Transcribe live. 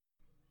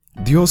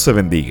Dios te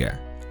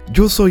bendiga.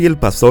 Yo soy el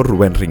pastor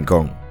Rubén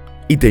Rincón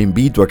y te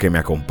invito a que me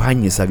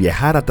acompañes a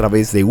viajar a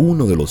través de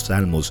uno de los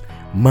salmos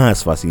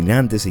más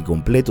fascinantes y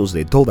completos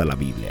de toda la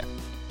Biblia,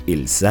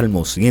 el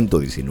Salmo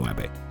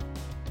 119.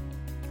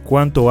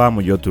 Cuánto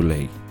amo yo tu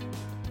ley.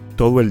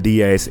 Todo el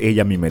día es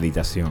ella mi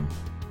meditación.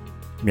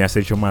 Me has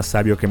hecho más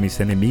sabio que mis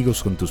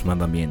enemigos con tus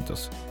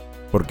mandamientos,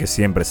 porque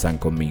siempre están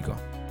conmigo.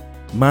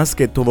 Más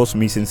que todos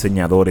mis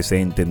enseñadores he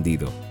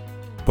entendido,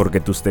 porque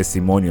tus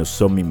testimonios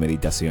son mi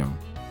meditación.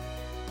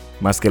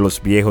 Más que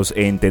los viejos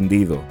he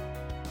entendido,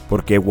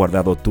 porque he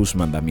guardado tus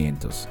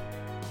mandamientos.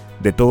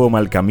 De todo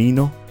mal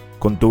camino,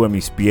 contuve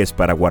mis pies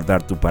para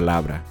guardar tu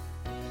palabra.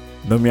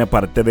 No me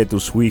aparté de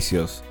tus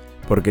juicios,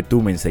 porque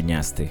tú me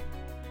enseñaste.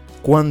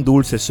 Cuán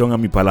dulces son a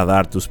mi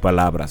paladar tus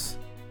palabras,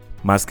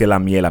 más que la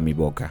miel a mi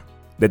boca.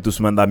 De tus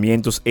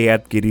mandamientos he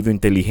adquirido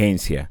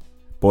inteligencia,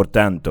 por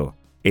tanto,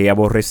 he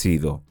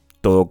aborrecido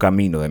todo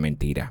camino de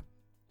mentira.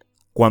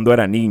 Cuando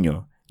era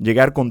niño,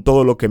 llegar con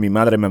todo lo que mi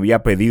madre me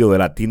había pedido de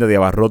la tienda de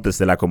abarrotes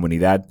de la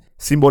comunidad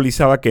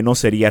simbolizaba que no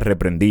sería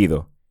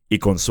reprendido y,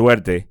 con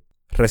suerte,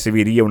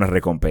 recibiría una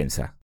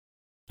recompensa.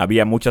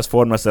 Había muchas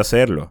formas de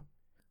hacerlo.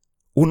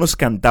 Unos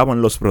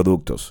cantaban los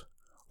productos,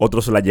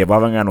 otros la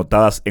llevaban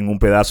anotadas en un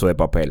pedazo de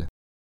papel.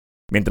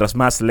 Mientras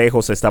más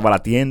lejos estaba la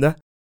tienda,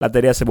 la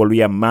tarea se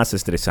volvía más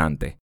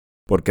estresante,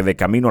 porque de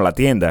camino a la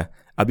tienda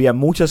había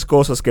muchas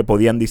cosas que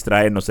podían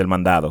distraernos del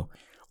mandado,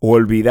 o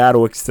olvidar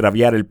o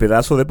extraviar el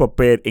pedazo de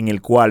papel en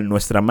el cual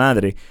nuestra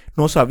madre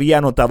nos había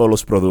anotado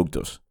los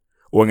productos,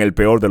 o en el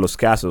peor de los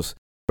casos,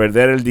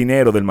 perder el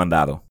dinero del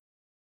mandado.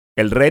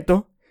 El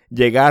reto,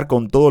 llegar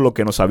con todo lo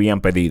que nos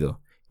habían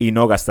pedido, y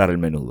no gastar el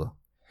menudo.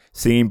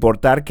 Sin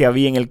importar qué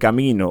había en el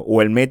camino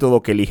o el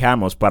método que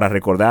elijamos para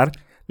recordar,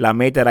 la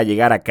meta era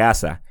llegar a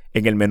casa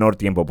en el menor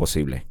tiempo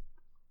posible.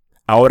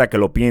 Ahora que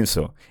lo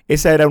pienso,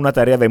 esa era una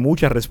tarea de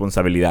mucha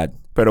responsabilidad,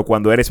 pero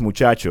cuando eres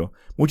muchacho,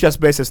 muchas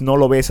veces no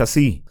lo ves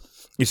así,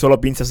 y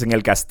solo piensas en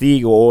el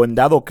castigo o, en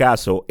dado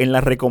caso, en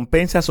la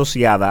recompensa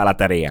asociada a la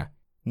tarea,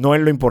 no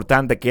en lo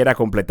importante que era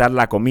completar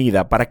la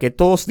comida para que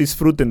todos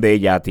disfruten de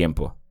ella a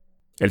tiempo.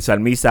 El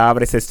salmista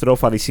abre esta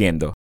estrofa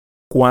diciendo: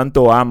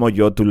 «Cuánto amo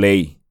yo tu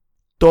ley.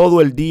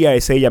 Todo el día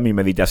es ella mi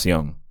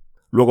meditación».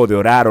 Luego de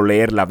orar o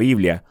leer la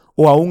Biblia,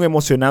 o aún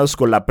emocionados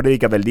con la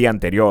prédica del día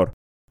anterior,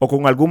 o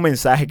con algún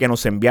mensaje que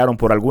nos enviaron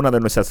por alguna de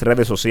nuestras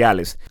redes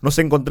sociales, nos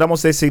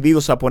encontramos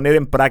decididos a poner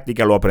en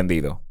práctica lo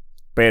aprendido.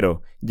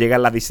 Pero llega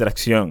la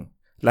distracción,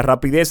 la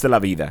rapidez de la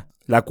vida,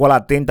 la cual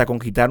atenta con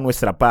quitar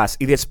nuestra paz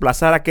y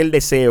desplazar aquel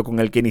deseo con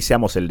el que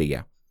iniciamos el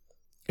día.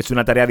 Es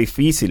una tarea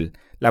difícil,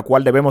 la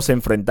cual debemos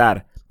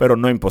enfrentar, pero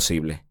no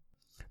imposible.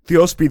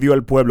 Dios pidió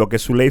al pueblo que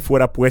su ley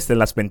fuera puesta en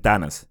las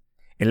ventanas,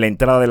 en la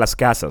entrada de las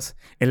casas,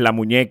 en la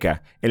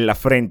muñeca, en la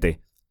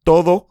frente,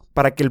 todo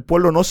para que el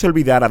pueblo no se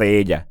olvidara de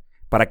ella,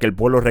 para que el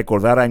pueblo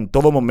recordara en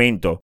todo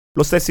momento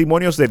los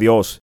testimonios de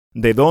Dios,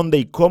 de dónde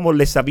y cómo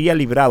les había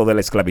librado de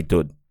la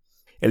esclavitud.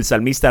 El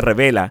salmista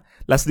revela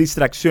las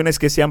distracciones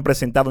que se han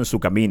presentado en su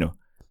camino,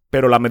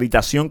 pero la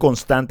meditación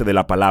constante de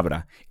la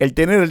palabra, el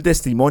tener el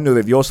testimonio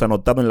de Dios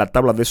anotado en la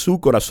tabla de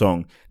su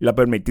corazón, le ha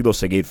permitido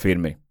seguir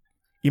firme.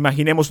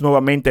 Imaginemos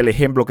nuevamente el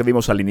ejemplo que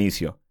dimos al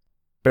inicio,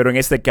 pero en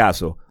este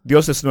caso,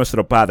 Dios es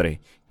nuestro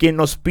Padre, quien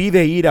nos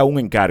pide ir a un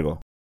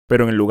encargo,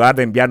 pero en lugar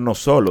de enviarnos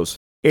solos,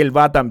 Él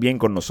va también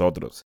con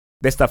nosotros.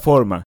 De esta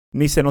forma,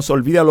 ni se nos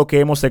olvida lo que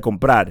hemos de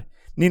comprar,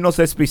 ni nos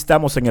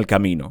despistamos en el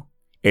camino.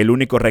 El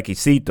único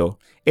requisito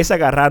es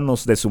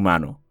agarrarnos de su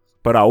mano.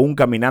 Pero aún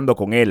caminando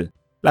con Él,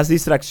 las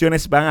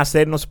distracciones van a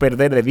hacernos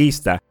perder de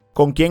vista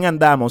con quién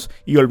andamos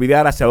y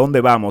olvidar hacia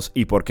dónde vamos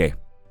y por qué.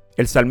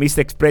 El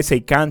salmista expresa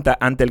y canta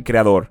ante el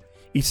Creador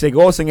y se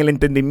goza en el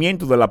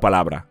entendimiento de la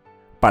palabra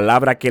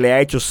que le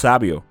ha hecho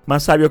sabio,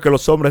 más sabio que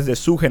los hombres de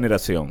su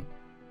generación.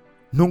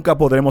 Nunca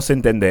podremos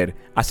entender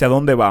hacia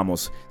dónde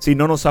vamos si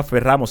no nos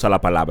aferramos a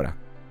la palabra.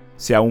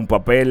 Sea un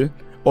papel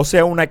o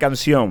sea una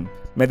canción,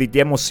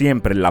 meditemos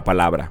siempre en la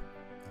palabra.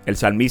 El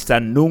salmista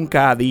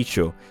nunca ha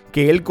dicho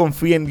que él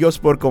confía en Dios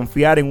por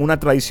confiar en una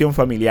tradición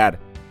familiar,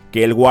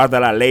 que él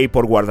guarda la ley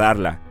por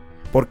guardarla,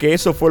 porque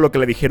eso fue lo que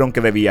le dijeron que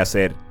debía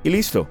hacer, y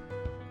listo.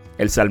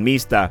 El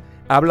salmista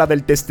habla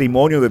del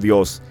testimonio de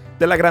Dios,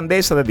 de la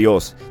grandeza de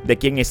Dios, de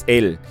quién es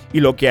Él y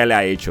lo que Él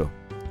ha hecho,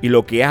 y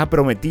lo que ha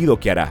prometido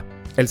que hará.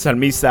 El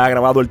salmista ha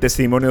grabado el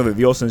testimonio de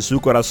Dios en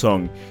su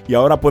corazón y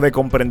ahora puede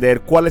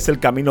comprender cuál es el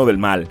camino del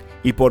mal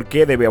y por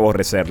qué debe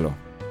aborrecerlo.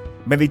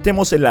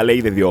 Meditemos en la ley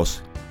de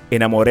Dios,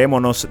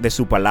 enamorémonos de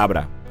su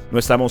palabra. No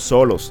estamos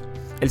solos.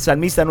 El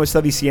salmista no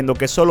está diciendo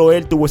que solo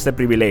él tuvo este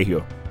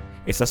privilegio.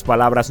 Estas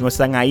palabras no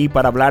están ahí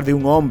para hablar de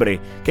un hombre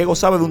que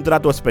gozaba de un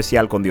trato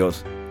especial con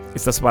Dios.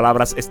 Estas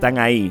palabras están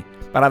ahí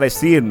para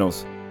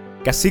decirnos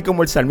que así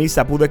como el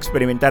salmista pudo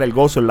experimentar el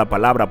gozo en la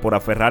palabra por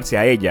aferrarse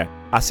a ella,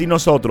 así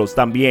nosotros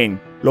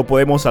también lo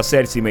podemos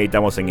hacer si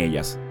meditamos en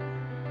ellas.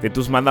 De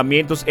tus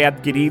mandamientos he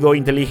adquirido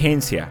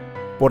inteligencia,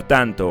 por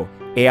tanto,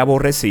 he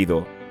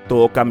aborrecido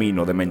todo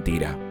camino de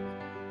mentira.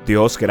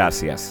 Dios,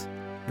 gracias.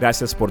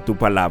 Gracias por tu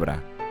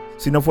palabra.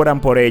 Si no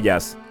fueran por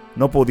ellas,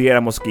 no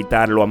pudiéramos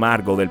quitar lo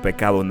amargo del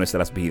pecado en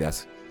nuestras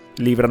vidas.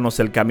 Líbranos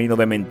del camino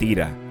de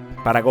mentira,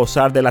 para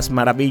gozar de las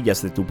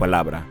maravillas de tu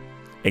palabra.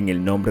 En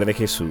el nombre de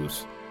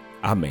Jesús.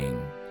 Amén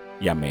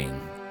y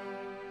amén.